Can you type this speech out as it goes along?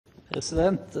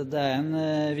Det en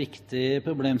viktig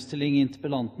problemstilling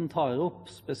interpellanten tar opp,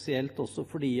 spesielt også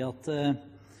fordi at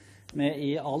vi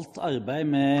i alt arbeid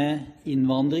med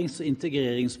innvandrings- og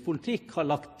integreringspolitikk har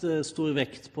lagt stor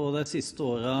vekt på de siste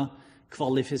årene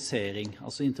kvalifisering,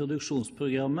 altså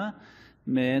introduksjonsprogrammet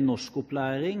med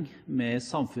norskopplæring, med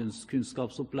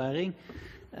samfunnskunnskapsopplæring,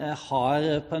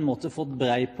 har på en måte fått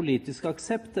bred politisk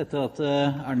aksept etter at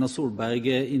Erna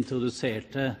Solberg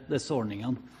introduserte disse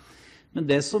ordningene. Men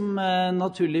det som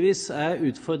naturligvis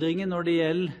utfordringen når det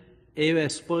gjelder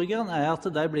EØS-borgerne, at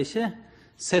de blir ikke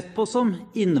sett på som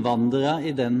innvandrere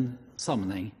i den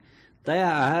sammenheng. De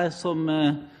her som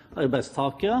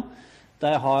arbeidstakere,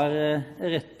 de har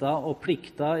retter og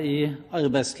plikter i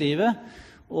arbeidslivet,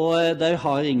 og de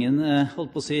har ingen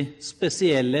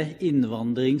spesielle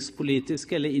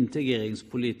innvandringspolitiske eller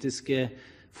integreringspolitiske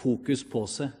fokus på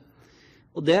seg.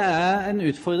 Og det en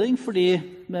utfordring, fordi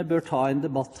vi bør ta en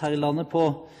debatt her i landet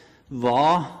på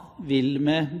hva vil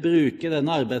vi bruke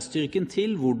denne arbeidsstyrken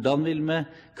til, hvordan vil vi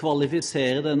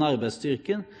kvalifisere denne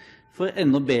arbeidsstyrken for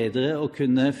enda bedre å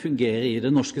kunne fungere i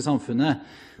det norske samfunnet.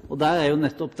 Og der jo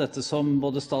nettopp dette som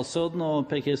både statsråden og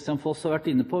Per Kristian Foss har vært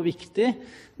inne på viktig,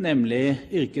 nemlig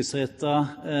yrkesrettet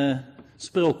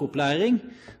språkopplæring,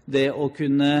 det å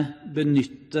kunne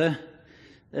benytte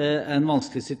en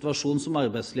vanskelig situasjon som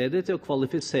arbeidsledig til å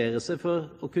kvalifisere seg for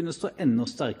å kunne stå enda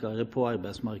sterkere på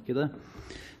arbeidsmarkedet.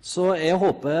 Så jeg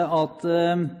håper at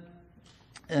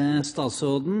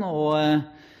statsråden og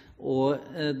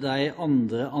de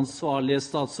andre ansvarlige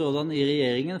statsrådene i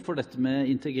regjeringen for dette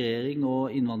med integrering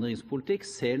og innvandringspolitikk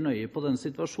ser nøye på denne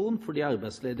situasjonen, fordi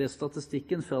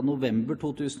arbeidsledighetsstatistikken fra november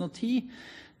 2010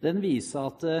 den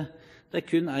viser at det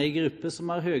kun en gruppe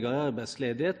som har høyere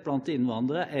arbeidsledighet blant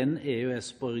innvandrere enn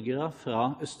EØS-borgere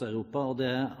fra Øst-Europa, og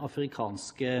det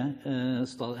afrikanske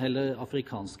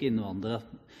innvandrere,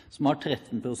 som har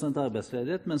 13%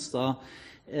 arbeidsledighet, mens da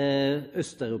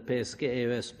østeuropeiske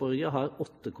EØS-borgere har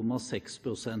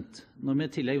 8,6%. Når vi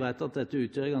i tillegg vet at dette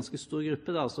utgjør en ganske stor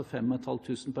gruppe, det altså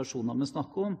 5.500 personer vi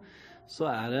snakker om,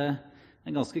 så det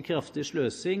en ganske kraftig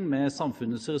sløsing med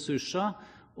samfunnets ressurser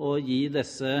å gi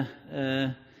disse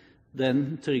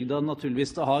den trygden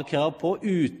naturligvis det har krav på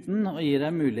uten å gi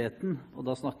dem muligheten, og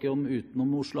da snakker jeg om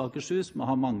utenom Oslo og Akershus. Vi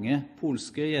har mange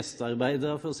polske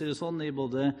gjestearbeidere, for å si det sånn, i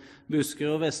både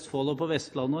Buskerud og Vestfold og på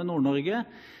Vestlandet og i Nord-Norge,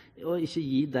 og ikke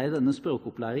gi dem denne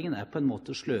språkopplæringen på en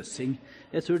måte sløsing.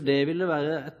 Jeg tror det ville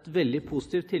være et veldig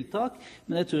positivt tiltak,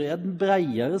 men jeg tror i en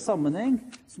bredere sammenheng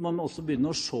så må vi også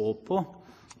begynne å se på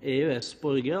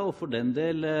EØS-borgere, og for den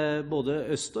del både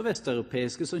øst- og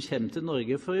vesteuropeiske som kommer til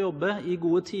Norge for å jobbe i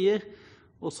gode tider,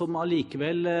 og som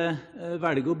allikevel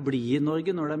velger å bli i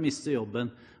Norge når de mister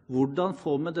jobben. Hvordan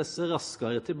får vi disse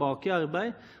raskere tilbake i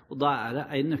arbeid? Og da det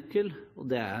en nøkkel, og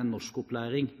det en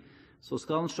norskopplæring. Så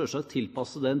skal en selvsagt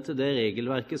tilpasse den til det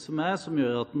regelverket som som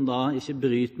gjør at en da ikke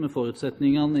bryter med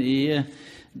forutsetningene i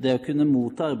det å kunne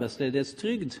motta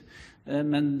arbeidsledighetstrygd.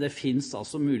 Men det finnes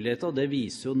altså muligheter, og det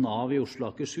viser jo Nav i Oslo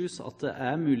og Akershus at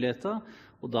det muligheter.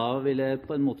 Og da vil jeg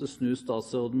på en måte snu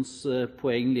statsrådens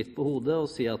poeng litt på hodet og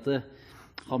si at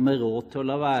har vi råd til å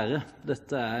la være.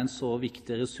 Dette en så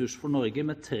viktig ressurs for Norge.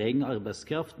 Vi trenger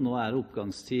arbeidskraft. Nå det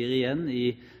oppgangstider igjen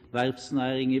i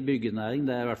verftsnæring, i byggenæring.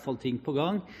 Det i hvert fall ting på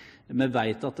gang. Vi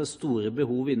vet at det store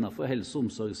behov innenfor helse- og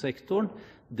omsorgssektoren.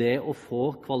 Det å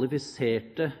få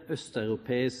kvalifiserte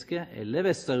østeuropeiske eller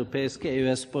vesteuropeiske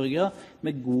EØS-borgere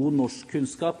med god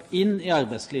norskkunnskap inn i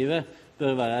arbeidslivet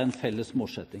bør være en felles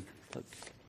målsetting. Takk.